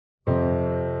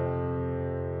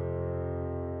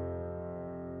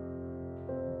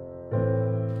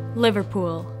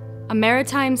Liverpool, a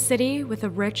maritime city with a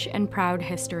rich and proud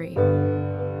history.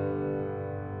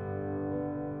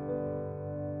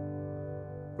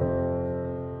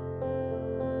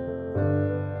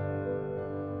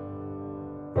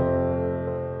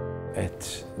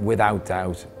 It's without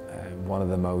doubt one of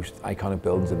the most iconic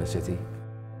buildings in the city.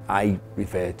 I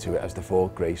refer to it as the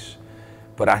Fourth Grace,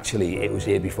 but actually it was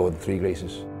here before the Three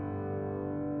Graces.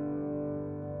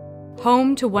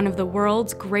 Home to one of the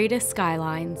world's greatest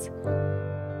skylines,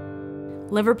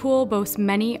 Liverpool boasts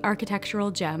many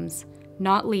architectural gems,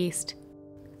 not least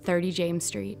 30 James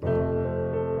Street.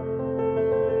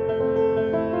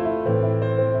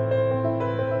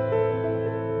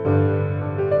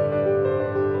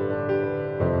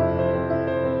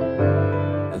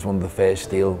 It's one of the first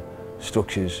steel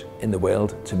structures in the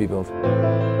world to be built.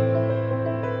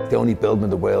 The only building in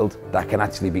the world that can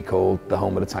actually be called the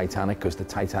home of the Titanic, because the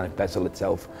Titanic vessel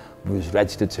itself was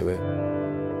registered to it.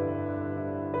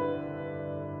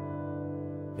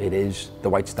 It is the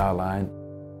White Star Line,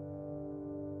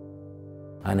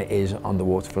 and it is on the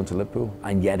waterfront of Liverpool,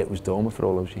 and yet it was dormant for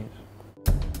all those years.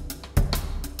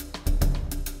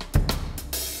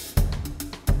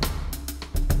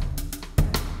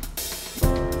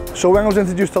 So when I was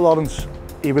introduced to Lawrence,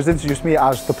 he was introduced to me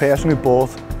as the person who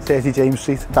bought 30 James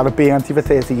Street that had been empty for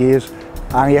 30 years,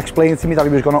 and he explained to me that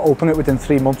he was going to open it within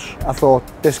 3 months. I thought,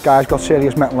 this guy's got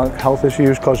serious mental health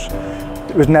issues, because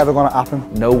it was never going to happen.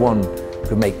 No one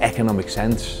could make economic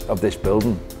sense of this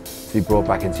building to be brought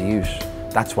back into use.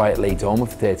 That's why it lay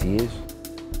dormant for 30 years.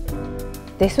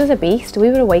 This was a beast. We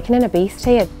were awakening a beast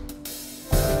here.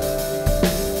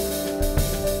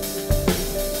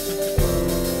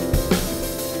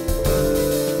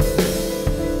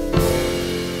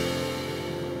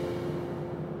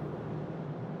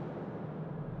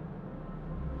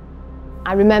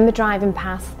 I remember driving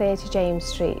past 30 James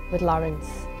Street with Lawrence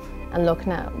and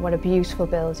looking at what a beautiful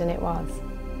building it was.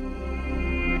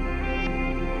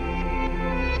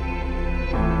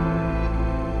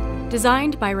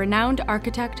 Designed by renowned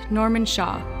architect Norman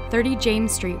Shaw, 30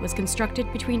 James Street was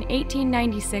constructed between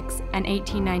 1896 and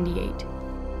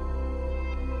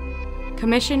 1898.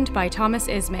 Commissioned by Thomas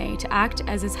Ismay to act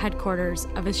as his headquarters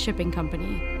of his shipping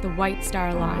company, the White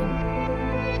Star Line.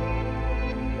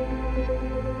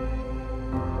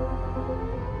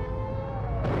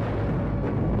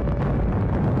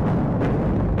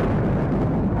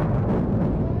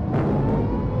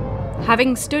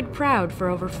 Having stood proud for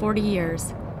over 40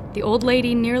 years, the old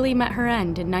lady nearly met her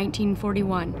end in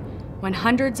 1941, when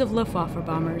hundreds of Luftwaffe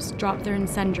bombers dropped their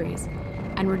incendiaries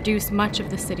and reduced much of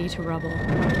the city to rubble.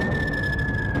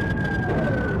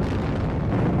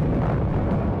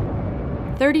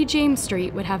 "30 James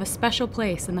Street would have a special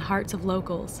place in the hearts of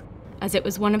locals, as it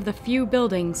was one of the few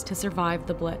buildings to survive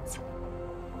the Blitz.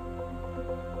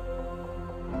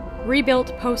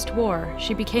 Rebuilt post-war,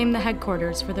 she became the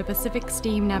headquarters for the Pacific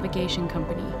Steam Navigation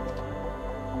Company.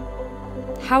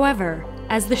 However,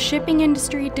 as the shipping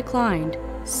industry declined,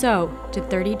 so did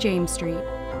 30 James Street.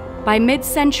 By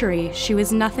mid-century, she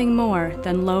was nothing more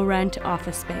than low-rent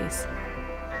office space.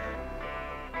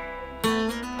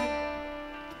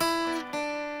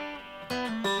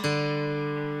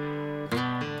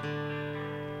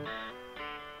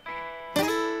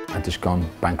 I'd just gone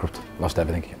bankrupt, lost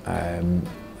everything.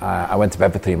 I went to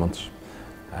bed for 3 months,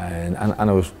 and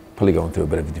I was probably going through a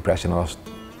bit of a depression. I lost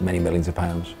many millions of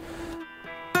pounds.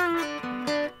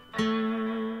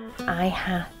 I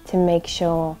had to make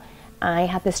sure I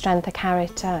had the strength of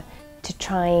character to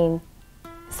try and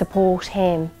support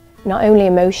him, not only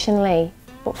emotionally,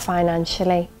 but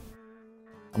financially.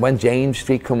 When James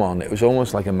Street come on, it was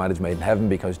almost like a marriage made in heaven,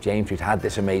 because James Street had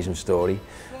this amazing story.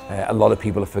 A lot of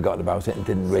people have forgotten about it and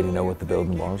didn't really know what the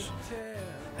building was.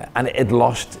 And it had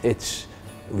lost its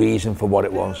reason for what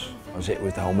it was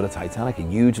the home of the Titanic, a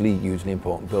hugely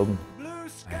important building.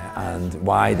 And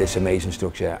why this amazing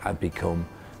structure had become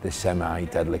this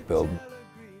semi-derelict building.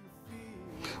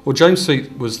 Well, James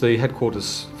Street was the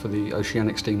headquarters for the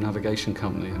Oceanic Steam Navigation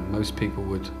Company, and most people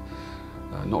would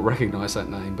not recognise that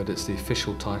name, but it's the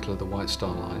official title of the White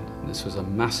Star Line. And this was a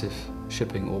massive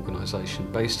shipping organisation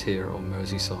based here on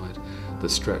Merseyside that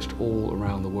stretched all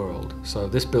around the world. So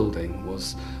this building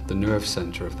was the nerve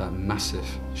centre of that massive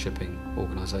shipping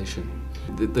organisation.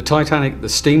 The Titanic, the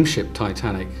steamship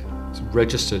Titanic,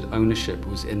 registered ownership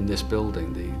was in this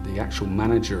building. The actual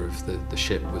manager of the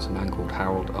ship was a man called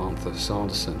Harold Arthur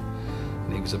Sanderson,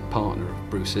 and he was a partner of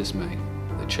Bruce Ismay,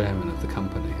 the chairman of the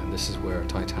company, and this is where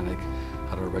Titanic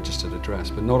had a registered address.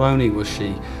 But not only was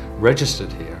she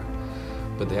registered here,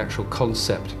 but the actual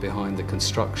concept behind the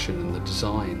construction and the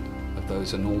design of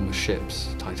those enormous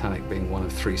ships, Titanic being one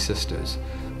of 3 sisters,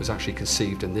 was actually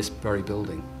conceived in this very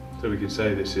building. So we could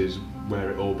say this is where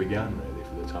it all began, really,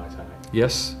 for the Titanic?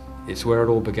 Yes, it's where it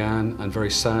all began, and very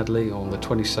sadly, on the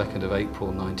 22nd of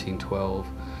April 1912,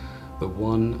 the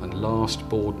one and last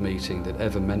board meeting that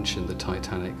ever mentioned the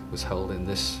Titanic was held in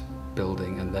this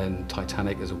building, and then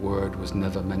Titanic as a word was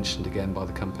never mentioned again by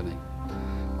the company.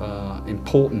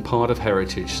 Important part of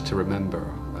heritage to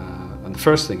remember. And the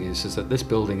first thing is that this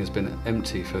building has been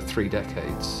empty for 3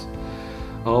 decades.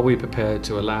 Are we prepared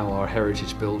to allow our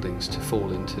heritage buildings to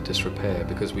fall into disrepair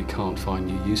because we can't find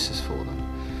new uses for them?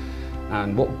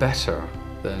 And what better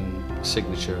than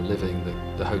Signature Living,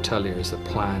 the hoteliers that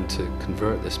plan to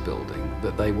convert this building,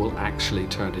 that they will actually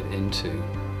turn it into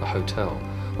a hotel.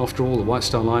 After all, the White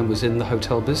Star Line was in the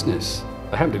hotel business.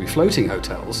 They happen to be floating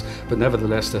hotels, but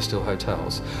nevertheless they're still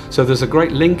hotels. So there's a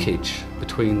great linkage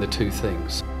between the two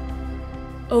things.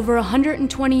 Over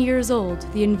 120 years old,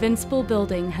 the Invincible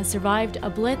building has survived a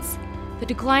blitz, the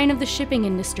decline of the shipping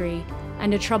industry,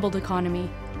 and a troubled economy.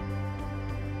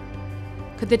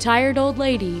 Could the tired old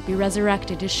lady be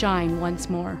resurrected to shine once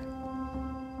more?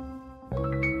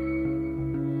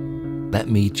 Let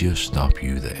me just stop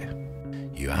you there.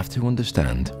 You have to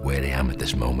understand where I am at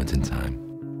this moment in time.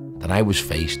 That I was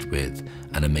faced with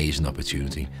an amazing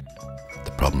opportunity.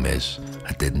 The problem is,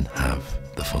 I didn't have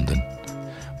the funding,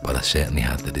 but I certainly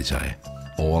had the desire.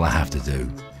 All I have to do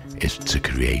is to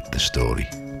create the story.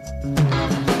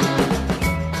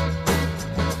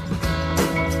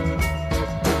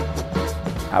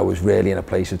 I was really in a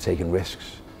place of taking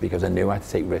risks because I knew I had to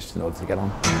take risks in order to get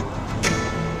on.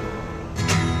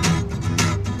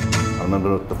 I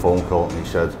remember the phone call and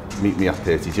he said, meet me at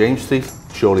 30 James Street.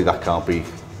 Surely that can't be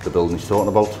the building he's talking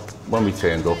about. When we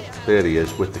turned up, there he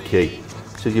is with the key.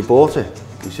 I said, you bought it?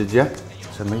 He said, yeah.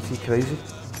 I said, mate, are you crazy?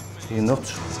 Are you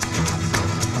nuts?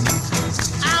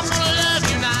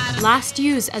 Last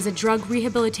used as a drug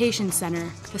rehabilitation center,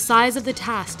 the size of the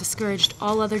task discouraged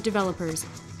all other developers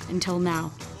until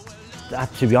now.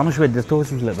 To be honest with you, I thought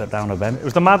it was a little bit down a bend. It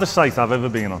was the maddest site I've ever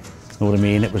been on. You know what I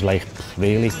mean? It was like,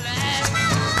 really.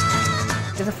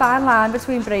 There's a fine line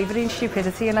between bravery and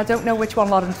stupidity, and I don't know which one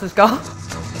Lawrence has got.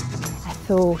 I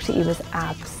thought he was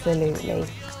absolutely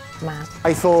mad.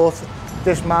 I thought,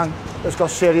 this man has got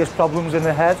serious problems in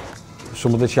the head.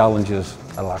 Some of the challenges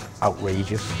are like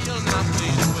outrageous.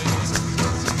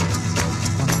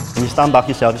 When you stand back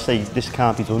yourself and say, this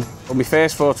can't be done. Well, my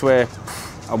first thoughts were,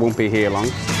 I won't be here long.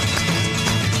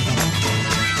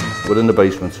 We're in the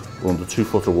basement, we're under 2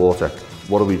 foot of water.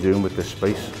 What are we doing with this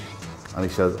space? And he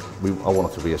said, I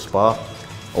want it to be a spa.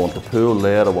 I want the pool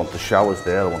there, I want the showers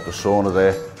there, I want the sauna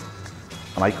there.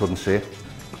 And I couldn't see it.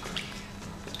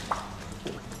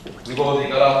 We've already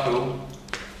got our pool,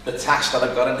 the task that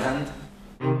I've got in hand.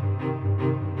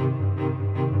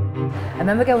 I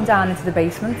remember going down into the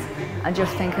basement and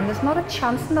just thinking, there's not a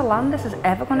chance in the land this is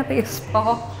ever going to be a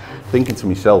spa. Thinking to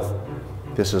myself,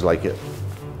 this is like an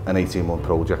 18-month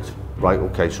project. Right,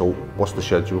 okay, so what's the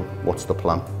schedule? What's the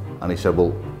plan? And he said,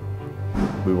 well,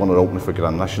 we want to open it for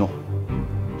Grand National.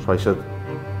 So I said,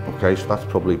 okay, so that's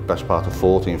probably best part of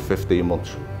 14, 15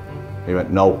 months. He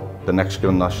went, no, the next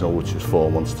Grand National, which is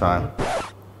 4 months' time.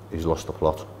 He's lost the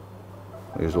plot.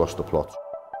 He's lost the plot.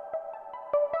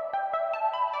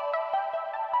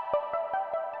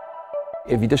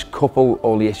 If you just couple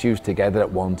all the issues together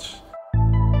at once,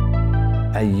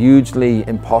 a hugely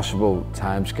impossible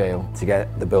timescale to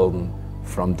get the building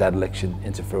from dereliction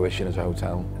into fruition as a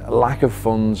hotel. A lack of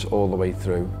funds all the way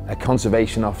through. A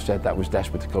conservation officer that was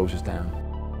desperate to close us down.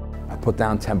 I put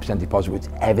down 10% deposit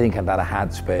with everything that I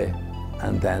had spare,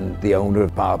 and then the owner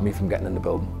barred me from getting in the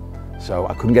building. So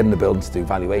I couldn't get in the building to do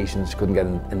valuations, couldn't get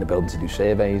in the building to do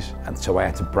surveys, and so I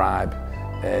had to bribe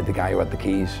the guy who had the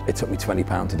keys. It took me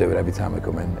 £20 to do it every time I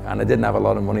come in, and I didn't have a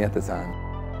lot of money at the time.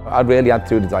 I really had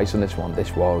threw the dice on this one.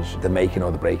 This was the making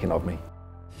or the breaking of me.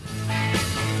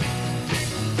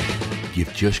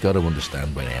 You've just got to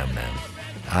understand where I am now.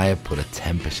 I have put a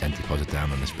 10% deposit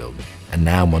down on this building, and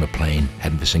now I'm on a plane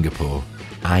heading for Singapore.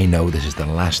 I know this is the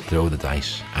last throw of the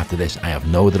dice. After this, I have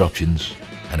no other options,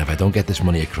 and if I don't get this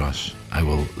money across, I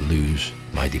will lose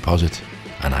my deposit,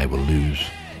 and I will lose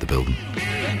the building.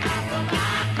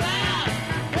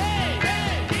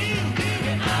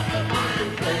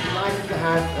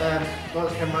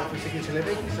 Kenwright from Signature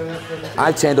Living.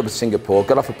 I turned up at Singapore,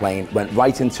 got off a plane, went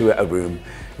right into a room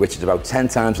which is about 10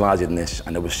 times larger than this,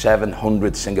 and there were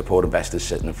 700 Singapore investors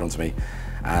sitting in front of me,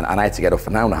 and I had to get up for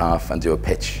an hour and a half and do a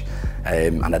pitch,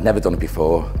 and I'd never done it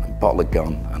before. A bottle had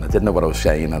gone, and I didn't know what I was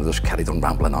saying, and I just carried on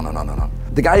rambling on and on and on.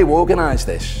 The guy who organised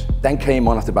this then came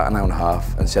on after about an hour and a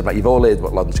half and said, right, you've all heard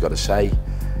what Loddon's got to say.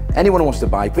 Anyone who wants to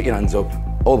buy, put your hands up.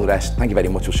 All the rest, thank you very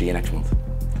much, we'll see you next month.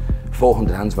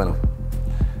 400 hands went up.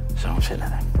 So I'm sitting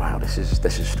there, wow, this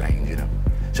is strange, you know.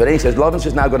 So then he says, Lawrence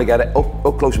is now going to get it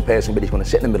up close and personal, but he's going to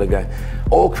sit in the middle of the ground,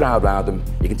 all crowd around him.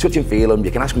 You can touch and feel him,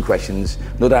 you can ask him questions.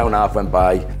 Another hour and a half went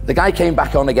by. The guy came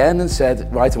back on again and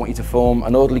said, right, I want you to form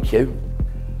an orderly queue.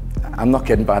 I'm not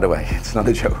kidding, by the way, it's not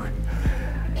a joke.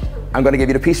 I'm going to give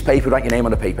you a piece of paper, write your name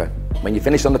on the paper. When you're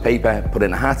finished on the paper, put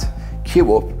in a hat,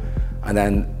 queue up, and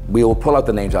then we will pull out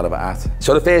the names out of a hat.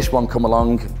 So the first one come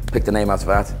along, pick the name out of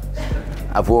a hat.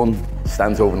 I've won,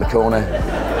 stands over in the corner.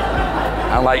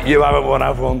 I'm like, you haven't won,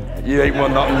 I've won. You ain't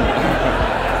won nothing.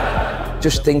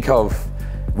 Just think of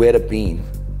where I'd been,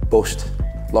 bust,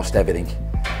 lost everything,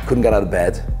 couldn't get out of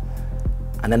bed,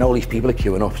 and then all these people are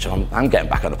queuing up, so I'm getting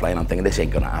back on the plane, I'm thinking this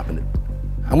ain't gonna happen.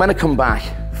 And when I come back,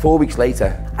 4 weeks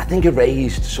later, I think I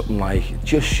raised something like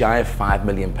just shy of £5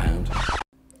 million.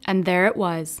 And there it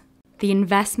was, the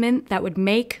investment that would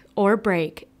make or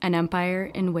break an empire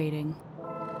in waiting.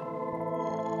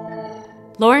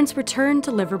 Lawrence returned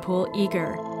to Liverpool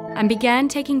eager and began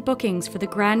taking bookings for the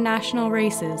Grand National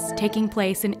races taking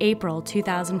place in April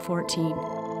 2014.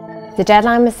 The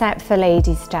deadline was set for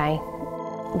Ladies' Day.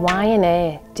 Why on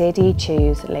earth did he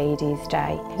choose Ladies'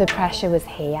 Day? The pressure was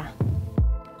here.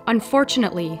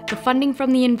 Unfortunately, the funding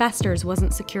from the investors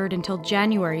wasn't secured until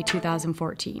January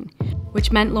 2014,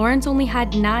 which meant Lawrence only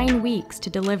had 9 weeks to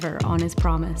deliver on his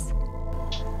promise.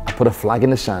 I put a flag in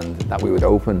the sand that we would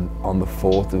open on the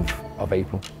 4th of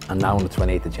April, and now on the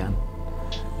 28th of Jan.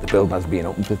 The building has been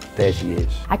open for 30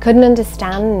 years. I couldn't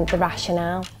understand the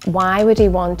rationale. Why would he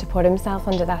want to put himself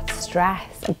under that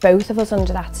stress, and both of us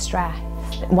under that stress?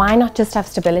 Why not just have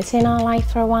stability in our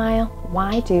life for a while?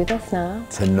 Why do this now?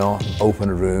 To not open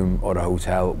a room or a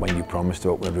hotel when you promised to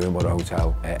open a room or a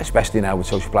hotel, especially now with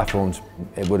social platforms,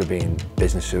 it would have been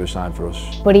business suicide for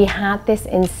us. But he had this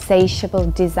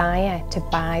insatiable desire to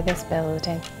buy this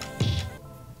building.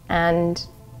 And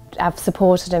I've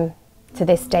supported him to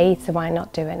this date, so why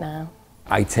not do it now?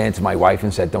 I turned to my wife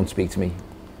and said, don't speak to me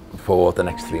for the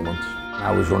next 3 months.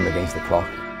 I was running against the clock.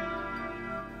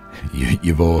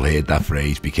 You've all heard that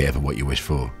phrase, be careful what you wish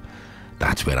for.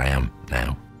 That's where I am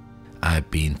now.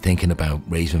 I've been thinking about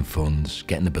raising funds,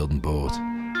 getting the building bought,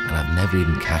 and I've never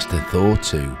even cast a thought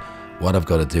to what I've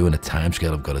got to do and the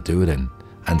timescale I've got to do it in.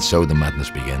 And so the madness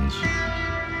begins.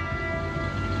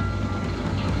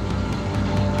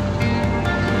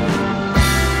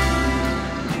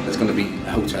 There's going to be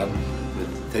a hotel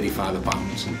with 35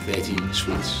 apartments and 30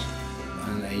 suites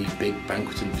and a big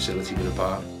banqueting facility with a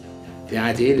bar. The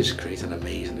idea is to create an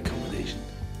amazing accommodation.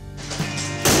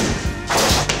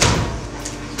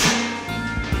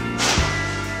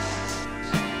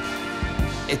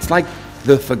 It's like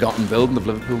the forgotten building of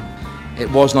Liverpool. It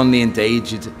wasn't on the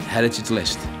endangered heritage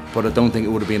list, but I don't think it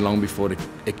would have been long before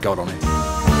it got on it.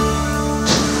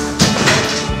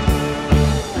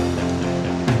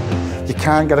 You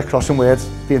can't get across in words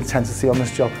the intensity on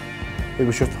this job. It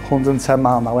was just 110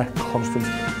 mile an hour, constant,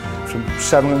 from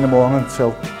 7 in the morning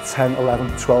till 10,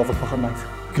 11, 12 o'clock at night.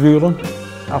 Grueling,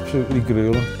 absolutely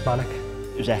grueling. Manic.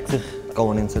 It was hectic,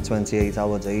 going into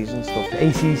 28-hour days and stuff.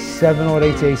 87 or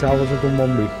 88 hours I've done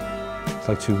 1 week. It's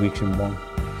like 2 weeks in one.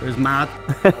 It was mad.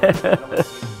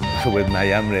 With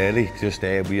mayhem really, just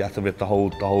we had to rip the whole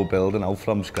building out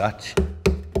from scratch.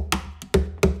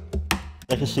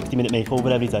 Like a 60-minute makeover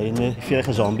every day in there. You feel like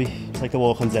a zombie. It's like The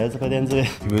Walking Dead by the end of it.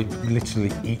 You were literally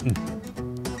eating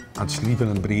and sleeping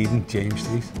and breathing James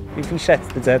Street. If you set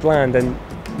the deadline, then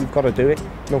you've got to do it.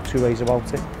 No two ways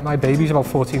about it. My baby's about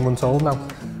 14 months old now.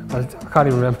 I can't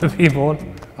even remember being born.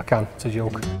 I can, it's a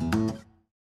joke.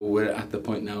 We're at the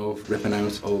point now of ripping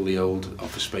out all the old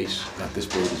office space that this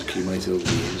building's accumulated over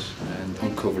the years and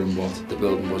uncovering what the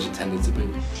building was intended to be.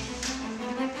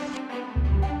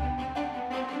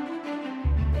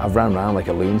 I've ran around like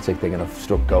a lunatic thinking I've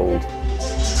struck gold.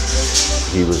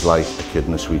 He was like a kid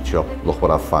in a sweet shop. Look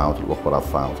what I've found, look what I've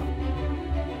found.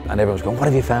 And everyone's going, what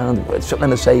have you found? It's something in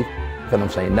the safe. And I'm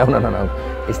saying, no,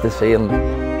 it's the ceiling.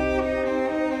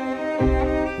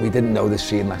 We didn't know this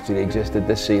ceiling actually existed.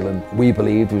 This ceiling, we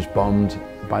believed, was bombed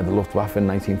by the Luftwaffe in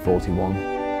 1941.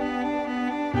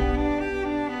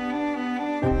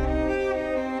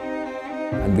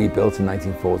 And rebuilt in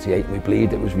 1948. We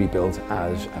believed it was rebuilt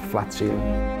as a flat ceiling.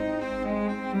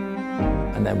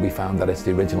 And then we found that it's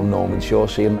the original Norman Shore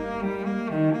ceiling.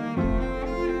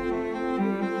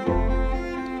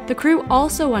 The crew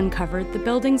also uncovered the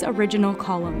building's original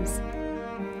columns.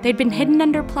 They'd been hidden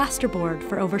under plasterboard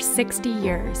for over 60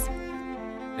 years.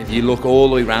 If you look all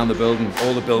the way around the building,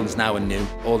 all the buildings now are new.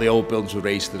 All the old buildings were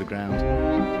razed to the ground.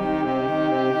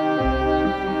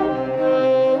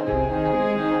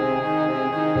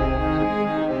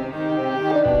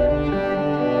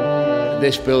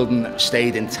 this building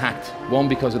stayed intact. One,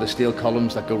 because of the steel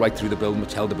columns that go right through the building,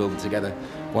 which held the building together,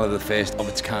 one of the first of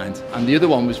its kind. And the other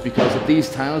one was because of these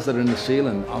tiles that are in the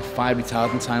ceiling are fire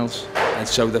retardant tiles, and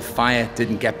so the fire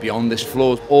didn't get beyond this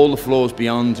floor. All the floors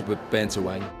beyond were burnt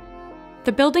away.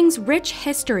 The building's rich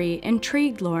history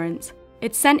intrigued Lawrence.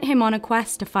 It sent him on a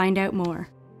quest to find out more.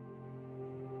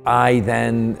 I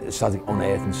then started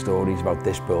unearthing stories about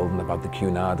this building, about the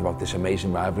Cunard, about this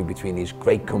amazing rivalry between these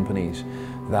great companies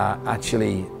that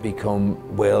actually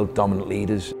become world dominant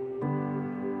leaders.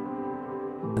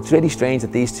 It's really strange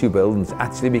that these two buildings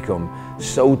actually become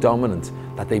so dominant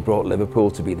that they brought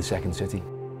Liverpool to be the second city.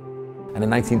 And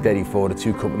in 1934, the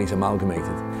two companies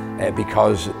amalgamated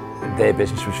because their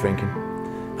business was shrinking.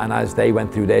 And as they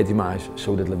went through their demise,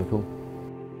 so did Liverpool.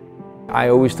 I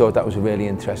always thought that was a really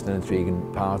interesting and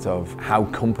intriguing part of how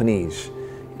companies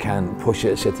can push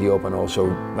a city up, and also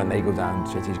when they go down,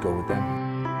 cities go with them.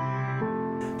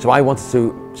 So I wanted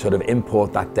to sort of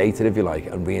import that data, if you like,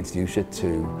 and reintroduce it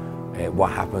to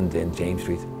what happened in James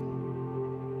Street.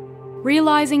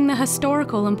 Realizing the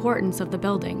historical importance of the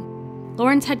building,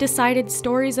 Lawrence had decided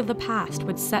stories of the past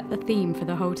would set the theme for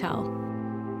the hotel.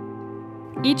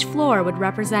 Each floor would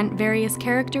represent various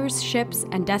characters, ships,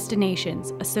 and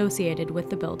destinations associated with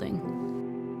the building.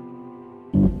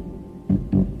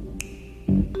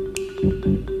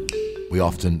 We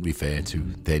often refer to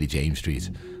 30 James Street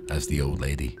as the old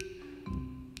lady,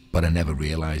 but I never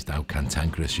realised how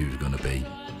cantankerous she was going to be.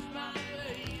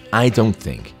 I don't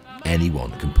think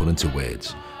anyone can put into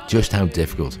words just how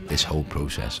difficult this whole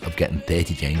process of getting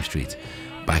 30 James Street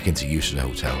back into use as a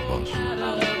hotel was.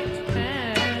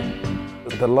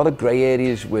 There are a lot of grey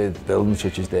areas with buildings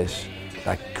such as this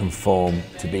that conform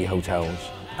to be hotels,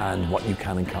 and what you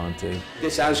can and can't do.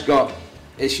 This has got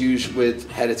issues with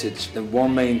heritage, and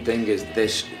one main thing is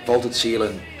this vaulted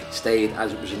ceiling stayed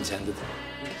as it was intended.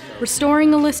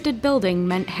 Restoring a listed building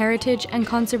meant heritage and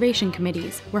conservation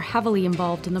committees were heavily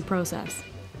involved in the process.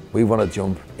 We want to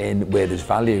jump in where there's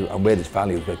value, and where there's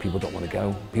value is where people don't want to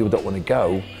go. People don't want to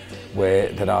go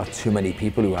where there are too many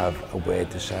people who have a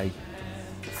word to say.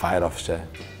 Fire officer,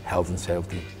 health and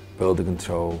safety, building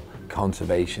control,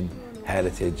 conservation,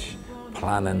 heritage,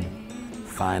 planning,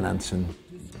 financing.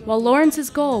 While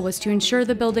Lawrence's goal was to ensure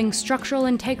the building's structural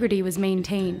integrity was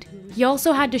maintained, he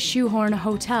also had to shoehorn a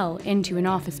hotel into an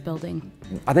office building.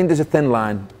 I think there's a thin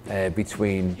line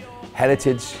between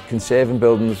heritage, conserving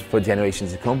buildings for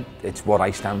generations to come. It's what I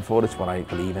stand for, it's what I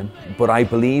believe in. But I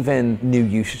believe in new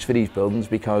uses for these buildings,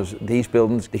 because these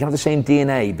buildings, they can have the same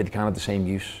DNA, but they can't have the same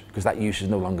use, because that use is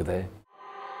no longer there.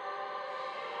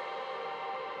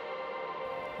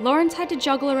 Lawrence had to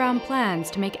juggle around plans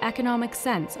to make economic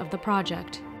sense of the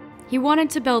project. He wanted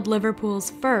to build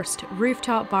Liverpool's first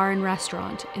rooftop bar and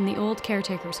restaurant in the old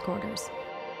caretaker's quarters.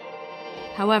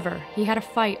 However, he had a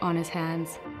fight on his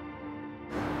hands.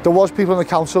 There was people in the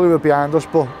council who were behind us,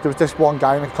 but there was this one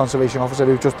guy in the conservation officer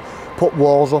who just put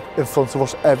walls up in front of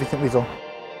us, everything we done.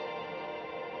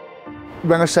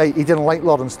 When I say he didn't like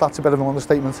Lawrence, that's a bit of an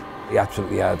understatement. He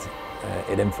absolutely had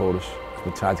it in for us.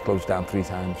 We tried to close it down 3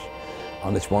 times.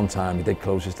 On this one time, he did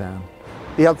close us down.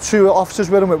 He had 2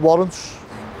 officers with him with warrants,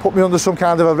 put me under some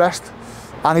kind of arrest,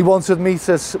 and he wanted me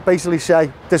to basically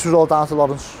say this was all down to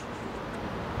Lawrence.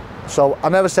 So I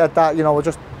never said that, you know,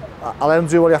 I let him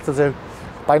do what he had to do.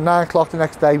 By 9 o'clock the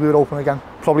next day, we were open again,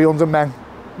 probably 100 men,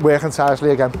 working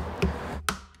tirelessly again.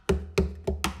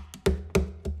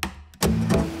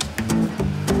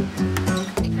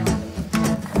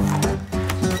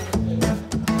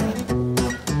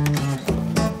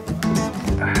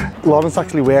 Lawrence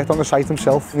actually worked on the site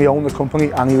himself. He owned the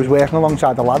company and he was working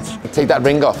alongside the lads. Take that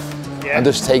ring off and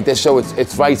just take this so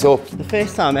it's right up. The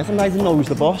first time I met him, I didn't know he was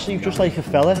the boss. He was just like a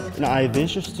fella in high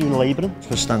vis, just doing labouring. I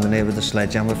was standing there with a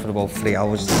sledgehammer for about 3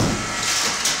 hours.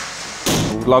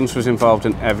 Lawrence was involved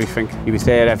in everything. He was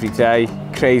there every day,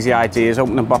 crazy ideas,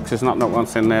 opening boxes, not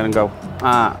what's in there and go,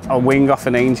 I'll wing off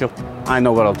an angel. I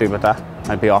know what I'll do with that.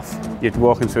 I'd be off. You'd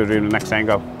walk into a room the next day and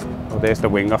go, oh, there's the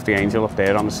wing off the angel up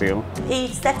there on the ceiling. He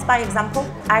sets by example.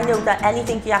 I know that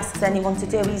anything he asks anyone to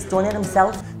do, he's done it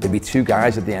himself. There'd be 2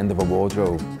 guys at the end of a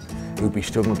wardrobe who'd be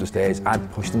struggling up the stairs.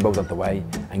 I'd push them both out the way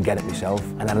and get it myself,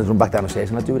 and then I'd run back down the stairs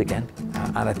and I'd do it again.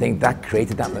 And I think that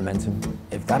created that momentum.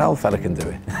 If that old fella can do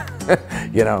it,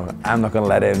 you know, I'm not going to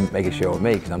let him make a show of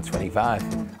me because I'm 25.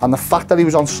 And the fact that he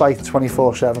was on site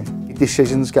 24/7,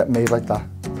 decisions get made like that.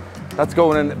 That's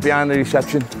going in behind the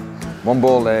reception. 1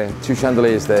 ball there, 2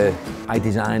 chandeliers there. I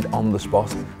designed on the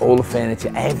spot. All the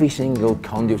furniture, every single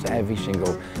conduit, every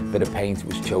single bit of paint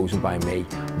was chosen by me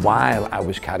while I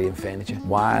was carrying furniture,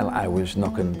 while I was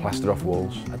knocking plaster off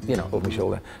walls, you know, over my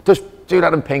shoulder. Just do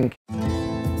that in pink.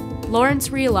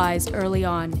 Lawrence realized early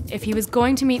on, if he was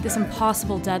going to meet this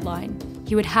impossible deadline,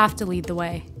 he would have to lead the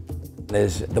way.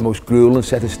 There's the most grueling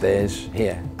set of stairs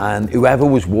here, and whoever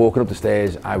was walking up the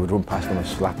stairs, I would run past them and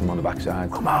slap them on the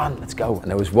backside. Come on, let's go. And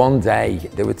there was one day,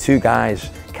 there were two guys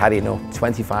carrying up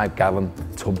 25-gallon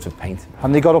tubs of paint.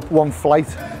 And they got up one flight,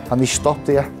 and they stopped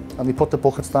there, and they put the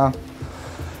buckets down.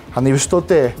 And they were stood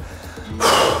there.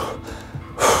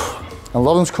 And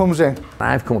Lawrence comes in.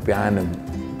 I've come up behind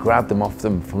them, grabbed them off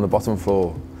them from the bottom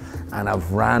floor, and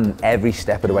I've ran every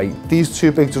step of the way. These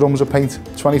two big drums of paint,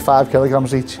 25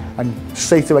 kilograms each, and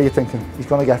straight away you're thinking, he's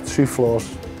going to get 2 floors,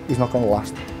 he's not going to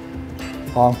last.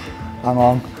 On, hang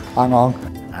on, hang on.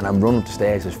 And I'm running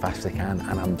upstairs as fast as I can,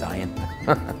 and I'm dying.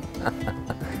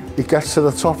 He gets to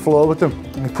the top floor with them,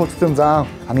 and he puts them down,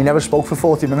 and he never spoke for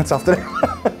 40 minutes after it.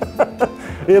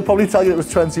 He'll probably tell you it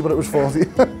was 20, but it was 40.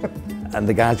 And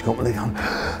the guys come, they're going,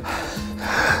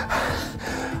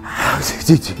 how did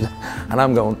you do that? And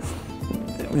I'm going,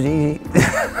 it was easy.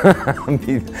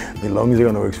 My lungs are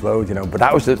going to explode, you know. But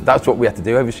that's what we had to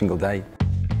do every single day.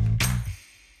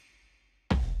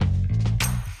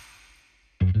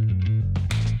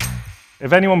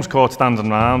 If anyone was caught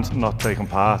standing around, not taking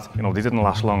part, you know, they didn't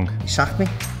last long. He sacked me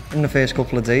in the first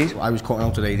couple of days. I was cutting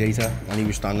out the radiator and he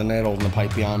was standing there holding the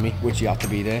pipe behind me, which he had to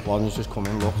be there. Lawrence just come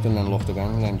in, looked and then looked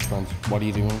again and then just went, what are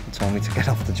you doing? He told me to get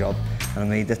off the job and I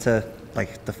made it to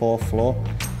like the 4th floor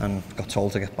and got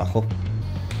told to get back up.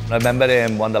 I remember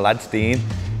one of the lads, Dean,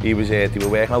 they were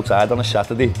working outside on a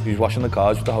Saturday. He was washing the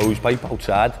cars with the hose pipe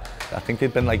outside. I think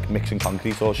they'd been like mixing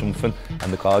concrete or something,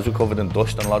 and the cars were covered in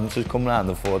dust, and Lawrence was coming around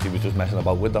and thought he was just messing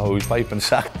about with the hose pipe and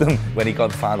sacked them. When he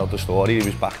found out the story, he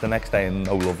was back the next day and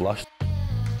no love lost.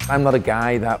 I'm not a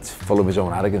guy that's full of his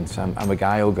own arrogance. I'm a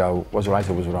guy who'll go, was right,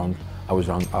 I was wrong,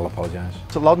 I'll apologise.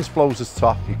 So Lawrence blows his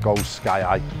top, he goes sky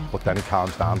high, but then he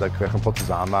calms down dead quick and puts his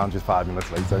arm around just 5 minutes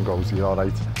later and goes, you all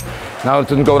right? No, it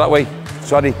didn't go that way.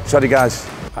 Sorry guys.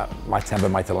 My temper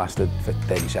might have lasted for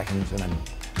 30 seconds and then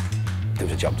there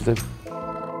was a job to do.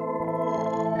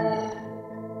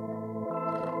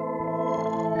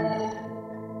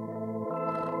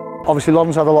 Obviously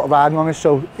Lawrence had a lot of riding on us,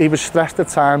 so he was stressed at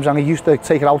times and he used to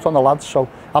take it out on the lads, so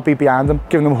I'd be behind him,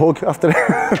 giving them a hug after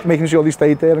making sure they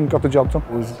stayed there and got the job done.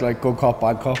 It was like good cop,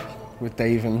 bad cop with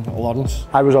Dave and Lawrence.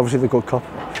 I was obviously the good cop.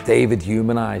 David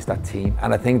humanised that team,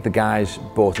 and I think the guys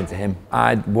bought into him.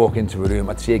 I'd walk into a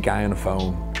room, I'd see a guy on the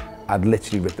phone, I'd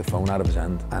literally rip the phone out of his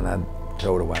hand and I'd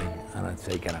throw it away and I'd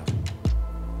say, get out,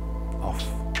 off.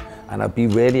 And I'd be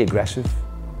really aggressive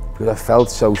because I felt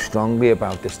so strongly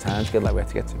about this time scale that we had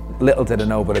to get to. Little did I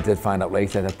know, but I did find out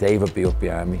later that Dave would be up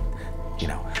behind me. You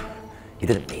know, he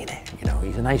didn't mean it, you know,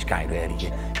 he's a nice guy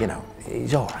really, you know,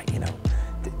 he's all right, you know.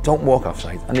 Don't walk off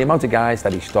site. And the amount of guys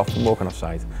that he stopped from walking off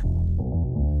site.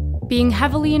 Being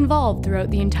heavily involved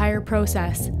throughout the entire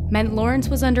process meant Lawrence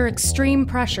was under extreme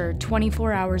pressure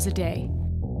 24 hours a day.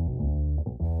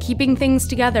 Keeping things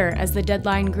together as the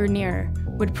deadline grew near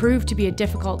would prove to be a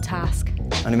difficult task.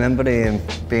 I remember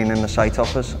being in the site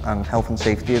office and health and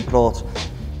safety had brought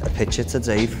a picture to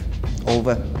Dave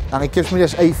over. And it gives me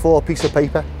this A4 piece of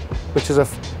paper, which is a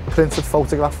printed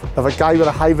photograph of a guy with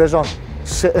a high vis on,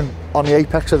 sitting on the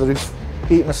apex of the roof,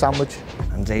 eating a sandwich.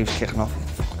 And Dave's kicking off,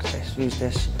 fuck this, who's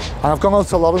this? And I've gone out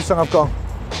to Lawrence and I've gone,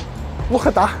 look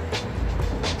at that.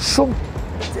 Some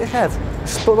dickhead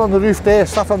stood on the roof there,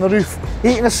 sat on the roof,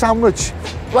 eating a sandwich,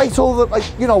 right over, like,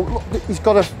 you know, look, he's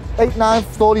got a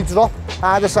 8-9 story drop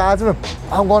either side of him.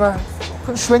 I'm gonna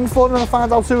fucking swing for him and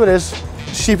find out who it is.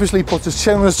 Sheepishly puts his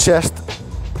chin on his chest,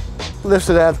 lifts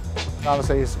his head, and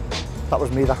says, that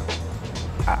was me, that.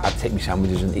 I'd take my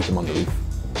sandwiches and eat them on the roof,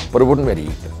 but I wouldn't really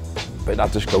eat them. But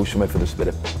I'd just go somewhere for this bit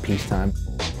of peacetime.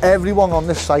 Everyone on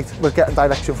this site was getting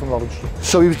direction from Lawrence,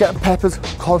 so he was getting peppered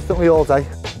constantly all day.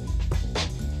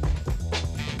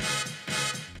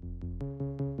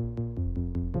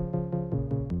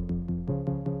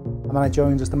 And when I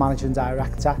joined as the managing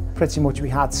director, pretty much we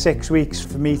had 6 weeks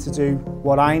for me to do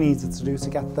what I needed to do to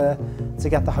get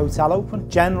the hotel open.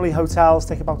 Generally, hotels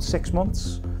take about 6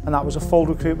 months, and that was a full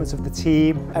recruitment of the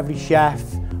team, every chef,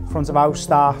 front of house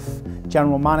staff,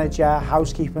 general manager,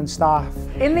 housekeeping staff.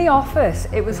 In the office,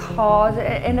 it was hard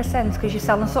in a sense because you're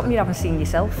selling something you haven't seen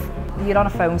yourself. You're on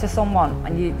a phone to someone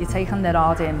and you're taking their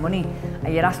hard-earned money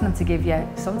and you're asking them to give you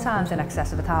sometimes in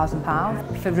excess of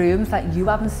 £1,000 for rooms that you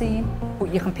haven't seen,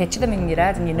 but you can picture them in your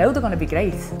head and you know they're going to be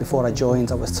great. Before I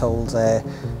joined, I was told you're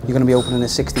going to be opening a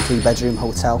 63-bedroom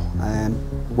hotel.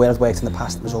 Where I'd worked in the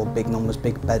past, it was all big numbers,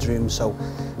 big bedrooms. So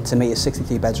to me, a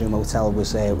 63-bedroom hotel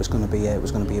was going to be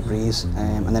a breeze.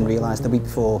 And then realised the week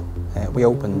before we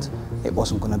opened, it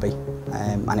wasn't going to be.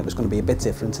 and it was going to be a bit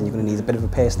different, and you're going to need a bit of a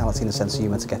personality and a sense of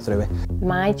humour to get through it.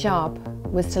 My job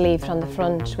was to lead from the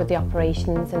front with the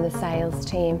operations and the sales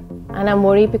team. And I'm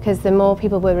worried because the more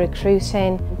people we're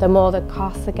recruiting, the more the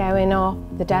costs are going up,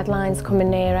 the deadline's coming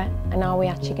nearer, and are we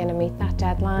actually going to meet that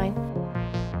deadline?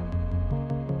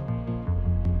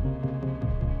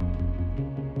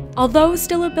 Although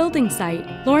still a building site,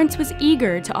 Lawrence was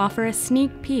eager to offer a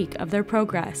sneak peek of their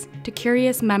progress to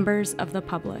curious members of the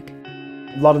public.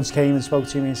 Lawrence came and spoke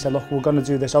to me and said, look, we're going to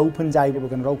do this open day, but we're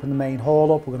going to open the main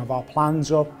hall up, we're going to have our plans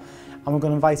up, and we're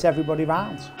going to invite everybody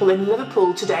round. Well, in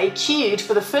Liverpool today queued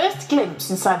for the first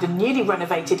glimpse inside the newly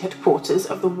renovated headquarters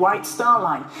of the White Star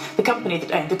Line, the company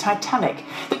that owned the Titanic.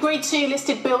 The Grade 2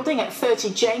 listed building at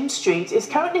 30 James Street is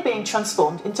currently being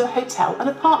transformed into a hotel and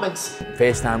apartments.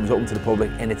 First time it was open to the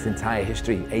public in its entire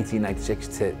history, 1896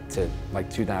 to like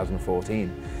 2014.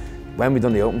 When we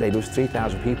done the open day, there was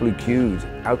 3,000 people who queued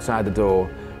outside the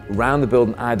door, round the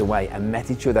building either way, and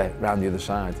met each other round the other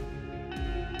side.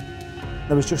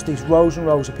 There was just these rows and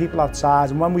rows of people outside,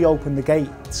 and when we opened the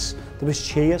gates, there was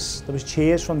cheers. There was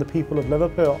cheers from the people of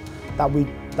Liverpool that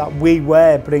we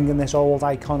were bringing this old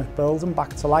iconic building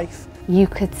back to life. You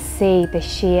could see the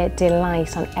sheer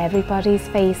delight on everybody's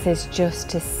faces just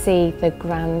to see the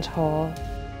grand hall.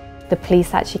 The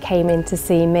police actually came in to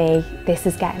see me. This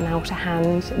is getting out of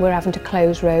hand. We're having to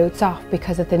close roads off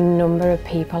because of the number of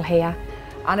people here.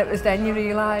 And it was then you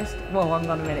realised, well, hang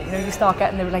on a minute, you know, you start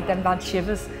getting like them bad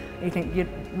shivers. You think,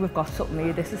 we've got something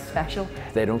here, this is special.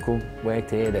 Their uncle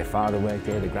worked here, their father worked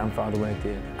here, their grandfather worked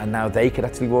here. And now they could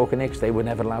actually walk in here because they were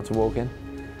never allowed to walk in.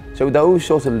 So those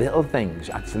sorts of little things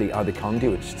actually are the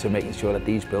conduits to making sure that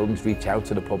these buildings reach out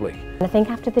to the public. And I think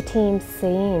after the team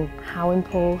seen how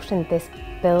important this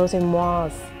building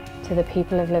was to the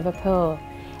people of Liverpool,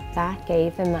 that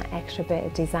gave them that extra bit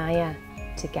of desire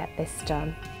to get this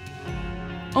done.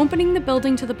 Opening the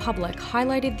building to the public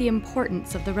highlighted the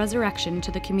importance of the resurrection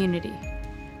to the community.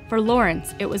 For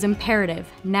Lawrence, it was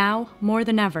imperative, now more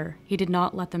than ever, he did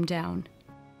not let them down.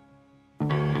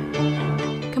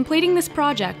 Completing this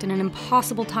project in an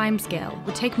impossible timescale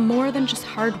would take more than just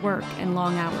hard work and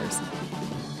long hours.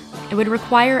 It would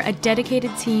require a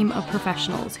dedicated team of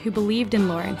professionals who believed in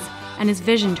Lawrence and his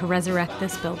vision to resurrect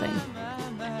this building,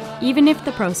 even if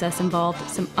the process involved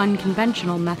some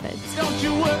unconventional methods.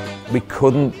 We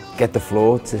couldn't get the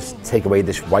floor to take away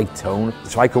this white tone,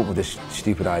 so I came up with this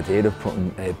stupid idea of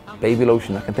putting baby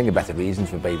lotion. I can think of better reasons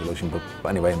for baby lotion, but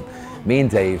anyway, me and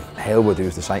Dave Hailwood, who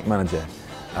was the site manager,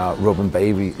 rubbing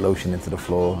baby lotion into the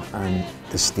floor, and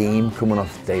the steam coming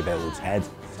off Dave Hailwood's head,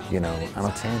 you know, and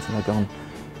I turned to him and going,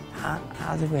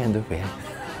 how did we end up here?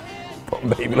 Putting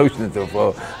baby lotion into the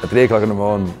floor at 3 o'clock in the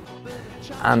morning.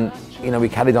 And you know, we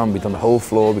carried on, we'd done the whole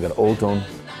floor, we got it all done.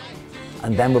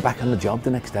 And then we're back on the job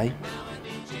the next day.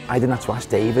 I didn't have to ask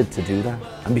David to do that.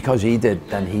 And because he did,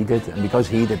 then he did. And because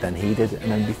he did, then he did.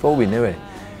 And then before we knew it,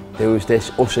 there was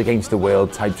this us against the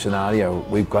world type scenario.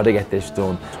 We've got to get this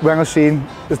done. When I seen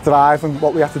his drive and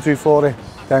what we have to do for it,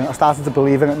 then I started to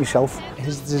believe in it myself.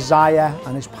 His desire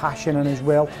and his passion and his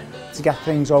will to get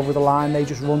things over the line, they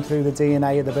just run through the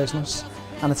DNA of the business.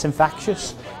 And it's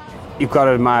infectious. You've got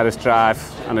to admire his drive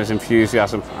and his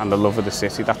enthusiasm and the love of the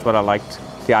city. That's what I liked.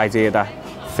 The idea that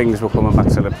things were coming back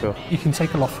to Liverpool. You can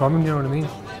take a lot from him, you know what I mean?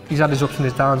 He's had his ups and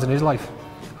his downs in his life.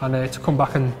 And to come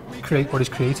back and create what he's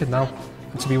created now,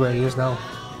 and to be where he is now,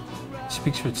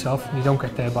 speaks for itself. And you don't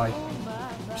get there by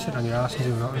sitting on your arse and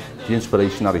doing nothing. The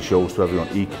inspiration that he shows to everyone,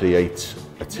 he creates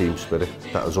a team spirit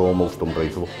that is almost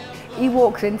unbreakable. He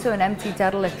walks into an empty,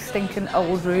 derelict, stinking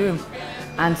old room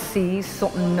and sees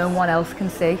something no one else can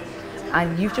see.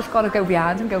 And you've just got to go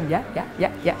behind and go, yeah.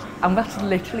 And that's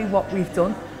literally what we've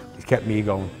done. He's kept me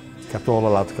going, he's kept all the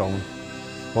lads going.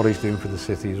 What he's doing for the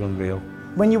city is unreal.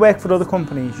 When you work for other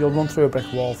companies, you'll run through a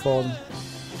brick wall for them.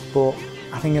 But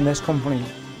I think in this company,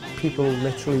 people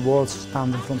literally would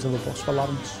stand in front of a bus for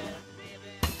Lawrence.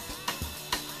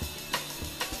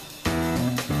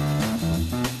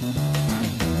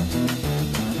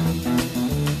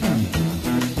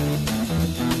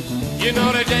 You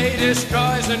know the day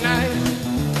destroys the night,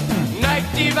 night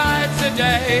divides the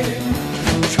day.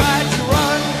 Try to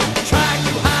run, try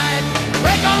to hide,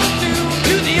 break on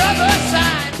to the other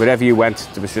side. Wherever you went,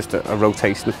 there was just a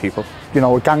rotation of people. You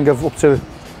know, a gang of up to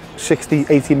 60,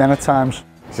 80 men at times.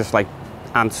 It's just like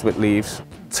ants with leaves.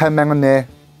 10 men in there,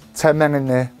 10 men in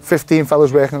there, 15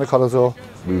 fellas working in the corridor.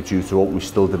 We were due to open, we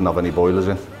still didn't have any boilers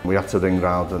in. We had to ring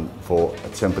round for a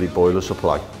temporary boiler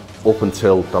supply. Up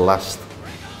until the last,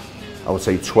 I would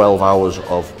say 12 hours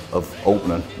of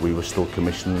opening, we were still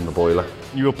commissioning the boiler.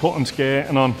 You were putting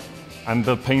skating on And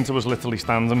the painter was literally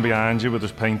standing behind you with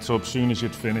his paint tub. As soon as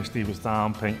you'd finished, he was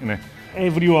down painting it.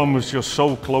 Everyone was just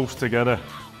so close together.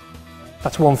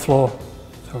 That's one floor,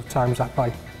 so times that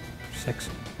by 6.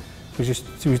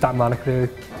 It was that manic really.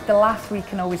 The last week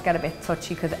can always get a bit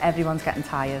touchy because everyone's getting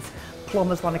tired.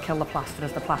 Plumbers want to kill the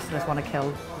plasterers want to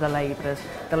kill the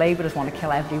labourers want to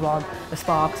kill everyone, the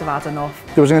sparks have had enough.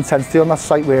 There was an intensity on that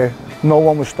site where no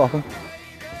one was stopping.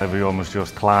 Everyone was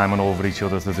just climbing over each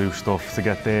other to do stuff, to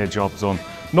get their jobs done.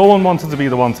 No one wanted to be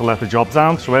the one to let the job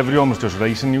down, so everyone was just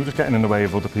racing. You were just getting in the way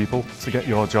of other people to get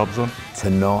your jobs done. To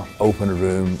not open a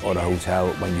room or a hotel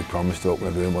when you promised to open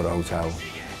a room or a hotel,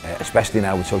 especially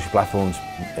now with social platforms,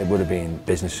 it would have been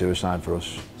business suicide for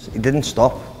us. He didn't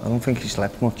stop. I don't think he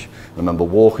slept much. I remember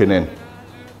walking in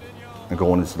and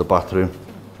going into the bathroom,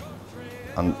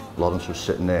 and Lawrence was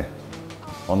sitting there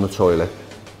on the toilet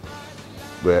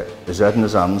with his head in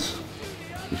his hands.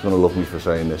 He's going to love me for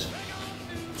saying this.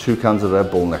 2 cans of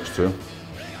Red Bull next to him,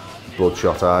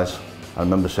 bloodshot eyes. I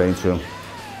remember saying to him,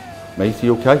 "Mate, are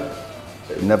you okay?"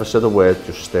 He never said a word,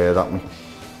 just stared at me,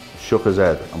 shook his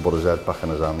head and put his head back in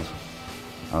his hands.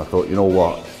 And I thought, you know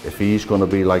what, if he's going to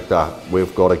be like that,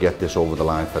 we've got to get this over the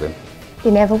line for him.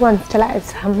 He never wants to let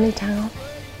his family down.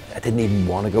 I didn't even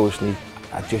want to go to sleep.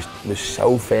 I just was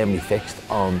so firmly fixed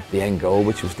on the end goal,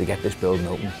 which was to get this building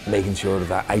open, making sure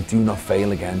that I do not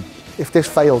fail again. If this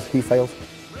failed, he failed.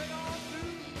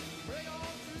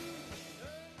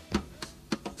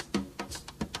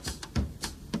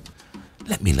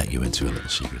 Let me let you into a little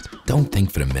secret. Don't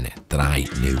think for a minute that I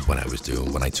knew what I was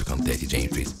doing when I took on 30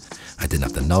 James Street. I didn't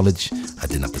have the knowledge, I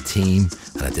didn't have the team,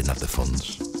 and I didn't have the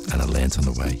funds. And I learnt on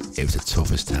the way. It was the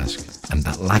toughest task. And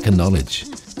that lack of knowledge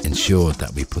ensured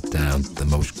that we put down the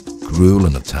most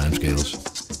grueling of timescales.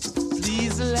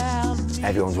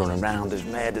 Everyone's running around, there's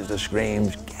murders, there's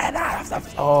screams, get out of the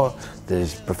floor.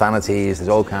 There's profanities, there's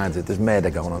all kinds of, there's murder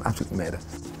going on, absolute murder.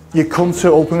 You come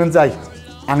to opening day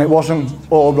and it wasn't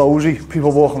all rosy,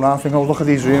 people walking around thinking, oh look at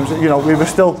these rooms. You know, we were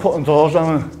still putting doors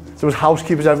on, there was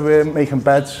housekeepers everywhere making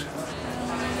beds.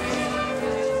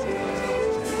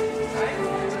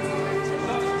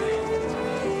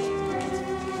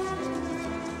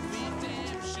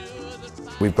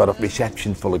 We've got a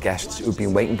reception full of guests who've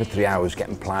been waiting for 3 hours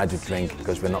getting plied with drink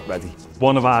because we're not ready.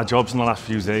 One of our jobs in the last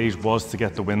few days was to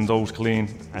get the windows clean,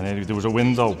 and there was a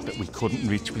window that we couldn't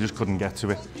reach, we just couldn't get to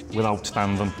it without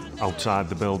standing outside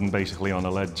the building, basically on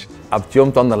a ledge. I've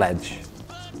jumped on the ledge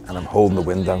and I'm holding the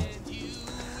window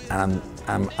and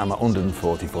I'm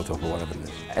 140 foot up or whatever it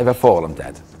is. If I fall, I'm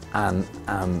dead. And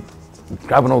I'm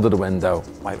grabbing hold of the window,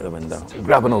 wipe the window,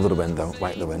 grabbing hold of the window,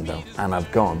 wipe the window, and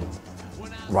I've gone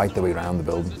right the way around the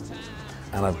building.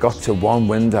 And I've got to one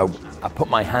window, I put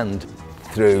my hand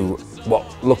through what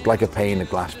looked like a pane of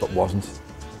glass but wasn't.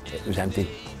 It was empty,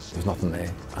 there was nothing there.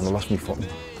 And I lost my footing.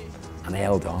 And I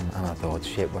held on and I thought,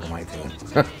 shit, what am I doing?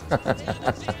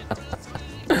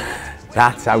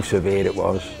 That's how severe it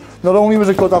was. Not only was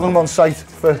it good having him on site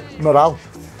for morale,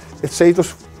 it saved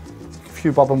us a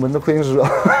few bob and window cleaners as well.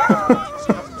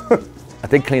 I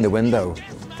did clean a window,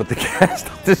 but the guests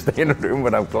had to stay in a room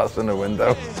without glass in the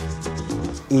window.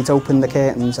 He'd opened the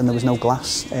curtains and there was no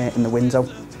glass in the window.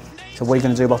 So what are you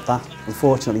going to do about that?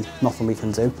 Unfortunately, nothing we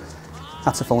can do.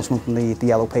 Had to phone someone from the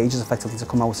Yellow Pages effectively to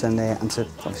come out and to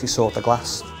obviously sort the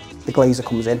glass. The glazer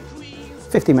comes in.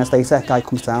 15 minutes later, guy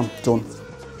comes down, done.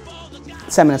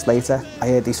 10 minutes later, I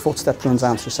heard these footsteps run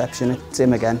down to reception. It's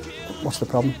him again. What's the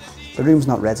problem? The room's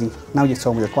not ready. Now you've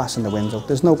told me there's glass in the window.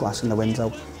 There's no glass in the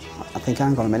window. I think,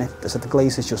 hang on a minute. They said the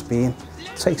glazer's just been.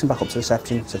 Takes him back up to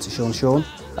reception, said to Sean,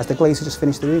 has the glazer just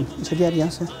finished the room? He said, yeah,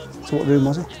 sir. So what room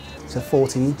was it? He said,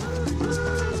 14.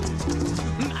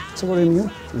 So what room were you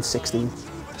in? In 16.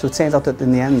 So it turned out that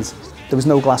in the end, there was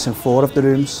no glass in 4 of the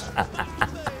rooms.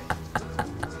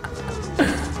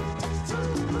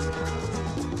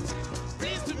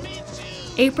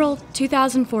 April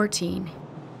 2014.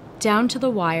 Down to the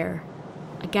wire,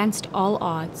 against all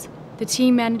odds, the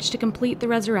team managed to complete the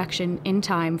resurrection in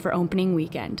time for opening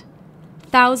weekend.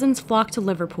 Thousands flocked to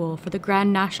Liverpool for the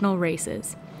Grand National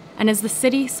races, and as the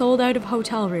city sold out of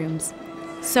hotel rooms,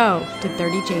 so did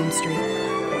 30 James Street.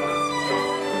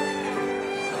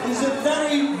 It's a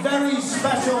very, very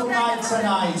special night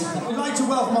tonight. We'd like to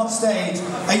welcome on stage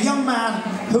a young man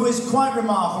who is quite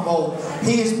remarkable.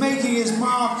 He is making his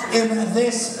mark in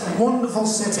this wonderful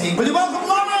city. Will you welcome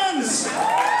Lawrence?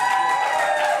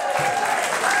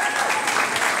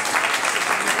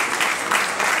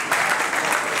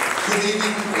 Good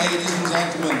evening, ladies and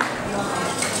gentlemen,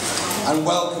 and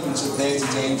welcome to 30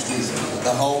 James Street,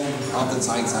 the home of the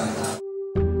Titanic.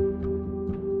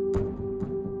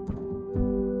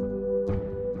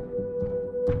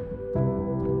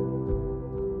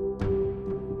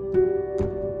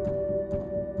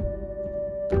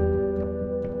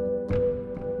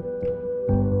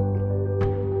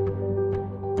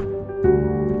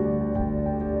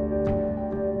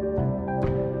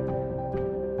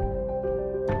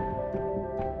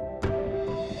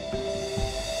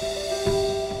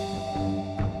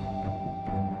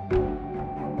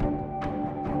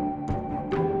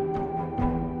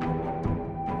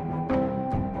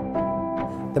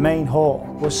 the main hall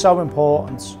was so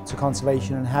important to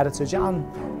conservation and heritage, and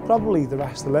probably the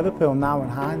rest of Liverpool now in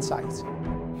hindsight.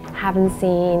 Having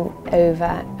seen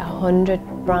over 100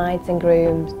 brides and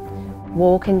grooms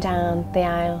walking down the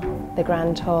aisle, the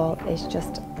Grand Hall is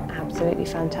just absolutely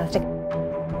fantastic.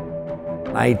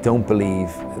 I don't believe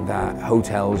that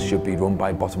hotels should be run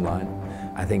by bottom line.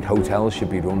 I think hotels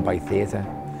should be run by theatre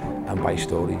and by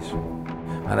stories.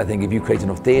 And I think if you create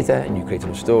enough theatre and you create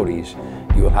enough stories,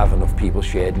 you will have enough people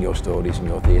sharing your stories in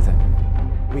your theatre.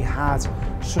 We had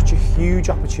such a huge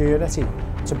opportunity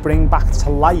to bring back to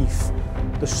life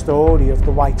the story of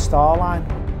the White Star Line.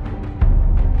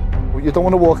 You don't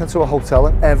want to walk into a hotel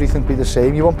and everything be the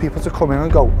same. You want people to come in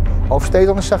and go, oh, I've stayed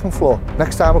on the 2nd floor.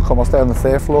 Next time I come, I'll stay on the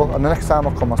 3rd floor. And the next time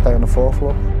I come, I'll stay on the 4th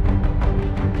floor.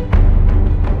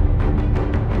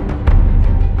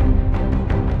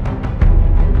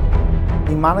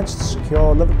 He managed to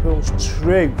secure Liverpool's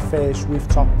true first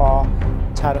rooftop bar,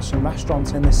 terrace and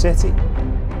restaurant in the city.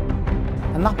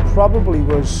 And that probably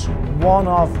was one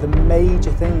of the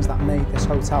major things that made this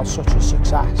hotel such a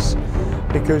success,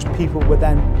 because people would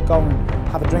then go and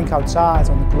have a drink outside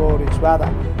on the glorious weather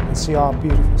and see our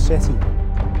beautiful city.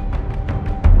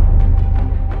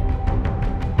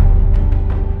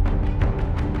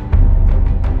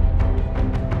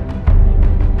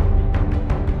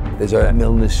 There's a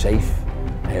Milner's safe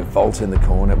vault in the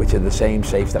corner, which are the same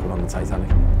safes that were on the Titanic.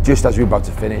 Just as we were about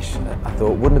to finish, I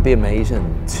thought, wouldn't it be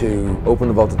amazing to open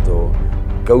the vaulted door,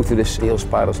 go through this steel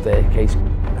spiral staircase,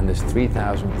 and there's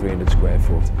 3,300 square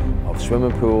foot of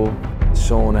swimming pool,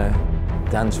 sauna,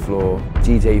 dance floor,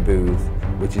 DJ booth,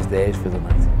 which is theirs for the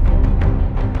night.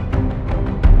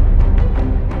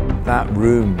 That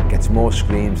room gets more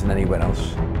screams than anywhere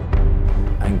else,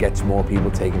 and gets more people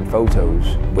taking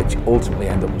photos, which ultimately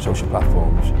end up on social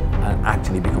platforms and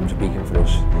actually becomes a beacon for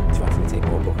us to actually take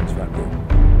more bookings for that room.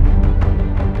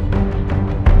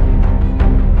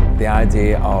 The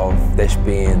idea of this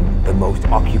being the most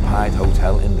occupied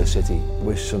hotel in the city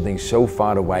was something so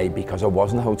far away because I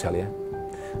wasn't a hotelier.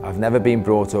 I've never been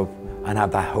brought up and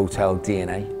had that hotel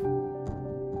DNA.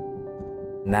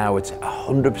 Now it's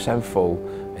 100% full.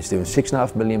 It's doing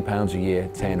 £6.5 million a year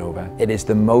turnover. It is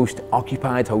the most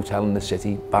occupied hotel in the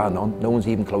city, bar none. No one's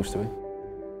even close to it.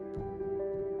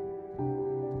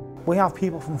 We have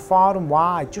people from far and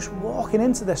wide just walking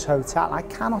into this hotel. I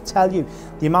cannot tell you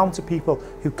the amount of people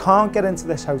who can't get into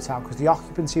this hotel because the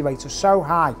occupancy rates are so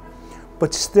high,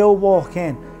 but still walk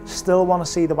in, still want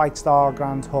to see the White Star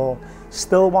Grand Hall,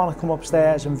 still want to come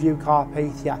upstairs and view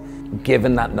Carpathia.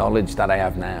 Given that knowledge that I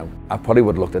have now, I probably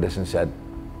would have looked at this and said,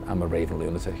 I'm a raving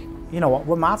lunatic. You know what,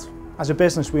 we're mad. As a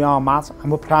business, we are mad,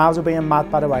 and we're proud of being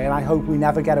mad, by the way, and I hope we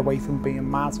never get away from being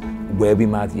mad. Were we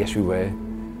mad? Yes, we were.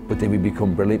 But did we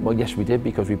become brilliant? Well, yes, we did,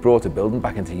 because we brought a building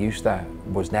back into use that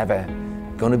was never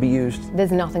going to be used.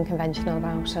 There's nothing conventional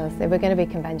about us. If we're going to be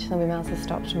conventional, we might as well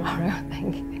stop tomorrow, I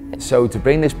think. So to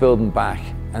bring this building back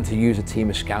and to use a team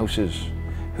of Scousers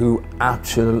who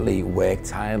absolutely worked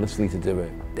tirelessly to do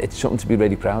it, it's something to be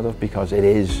really proud of, because it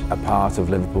is a part of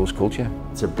Liverpool's culture.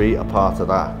 To be a part of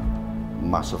that,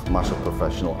 massive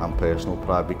professional and personal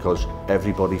pride, because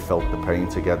everybody felt the pain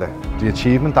together. The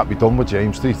achievement that we done with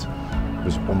James Street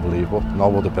was unbelievable.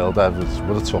 No other builder would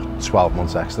have took 12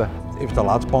 months extra. It was the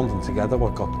lads bonding together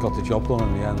what got the job done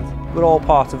in the end. We're all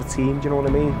part of a team, do you know what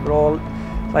I mean? We're all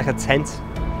like a tent.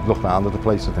 Look down at the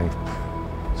place and think,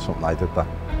 something I did that.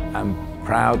 I'm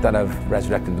proud that I've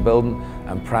resurrected the building.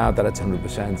 I'm proud that it's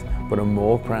 100%, but I'm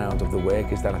more proud of the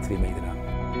workers that actually made it happen.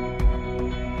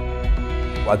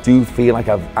 I do feel like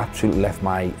I've absolutely left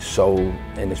my soul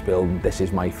in this building. This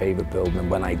is my favourite building, and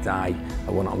when I die,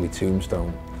 I want it on my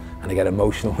tombstone. And I get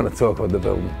emotional when I talk about the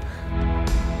building.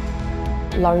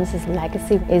 Lawrence's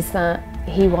legacy is that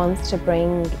he wants to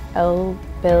bring old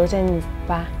buildings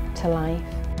back to life.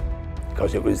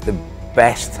 Because it was the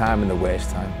best time and the worst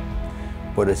time,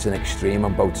 but it's an extreme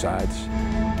on both sides.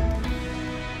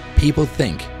 People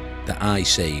think that I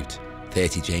saved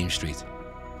 30 James Street,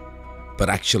 but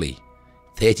actually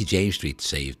 30 James Street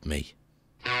saved me.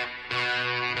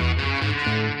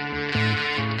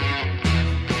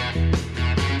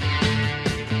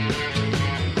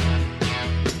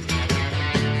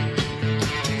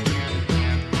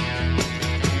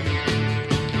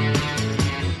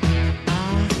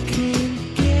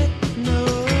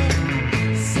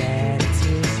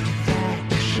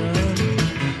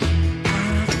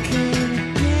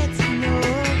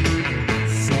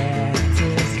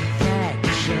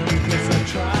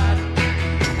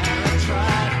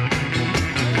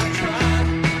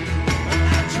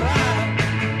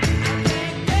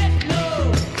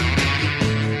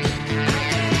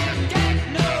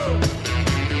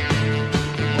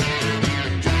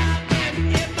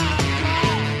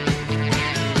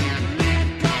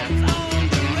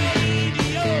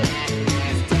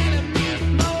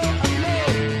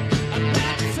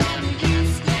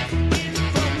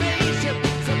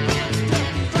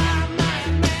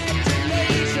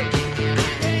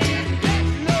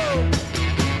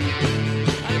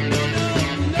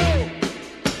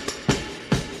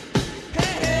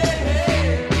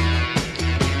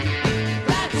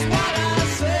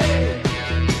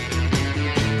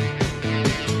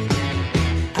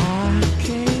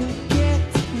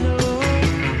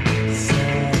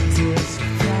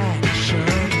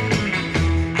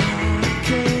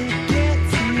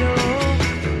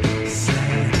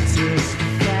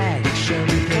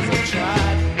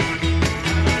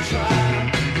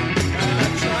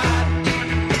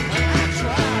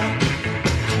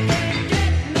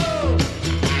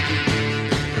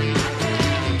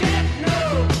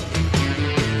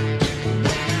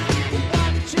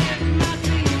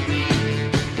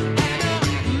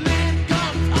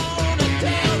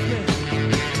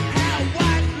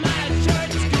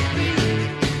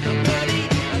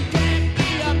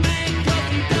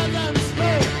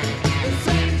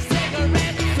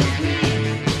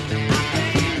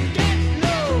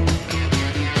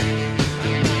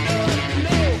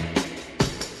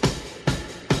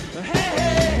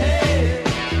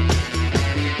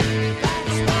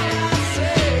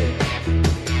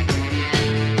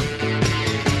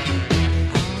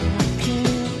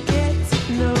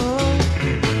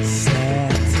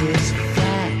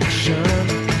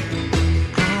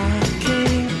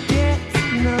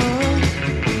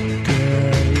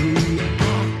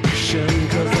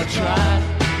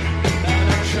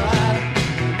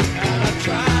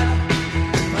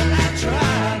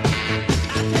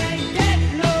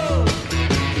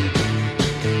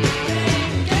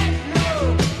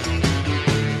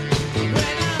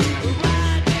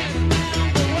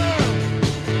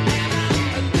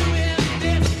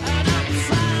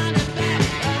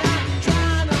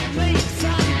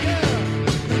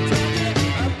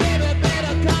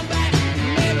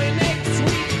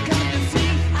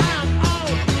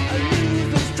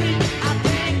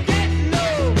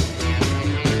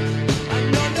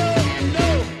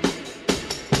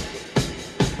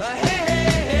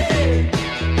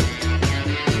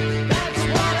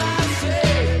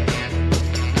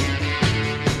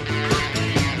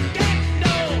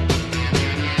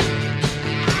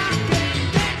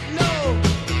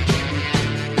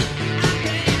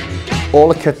 All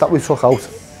the kit that we took out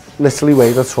literally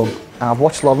weighed a ton. And I've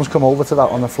watched Lawrence come over to that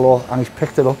on the floor and he's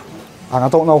picked it up. And I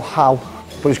don't know how,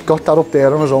 but he's got that up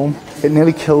there on his own. It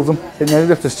nearly killed him. It nearly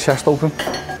ripped his chest open.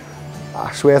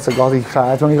 I swear to God he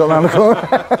cried when he got round the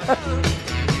corner.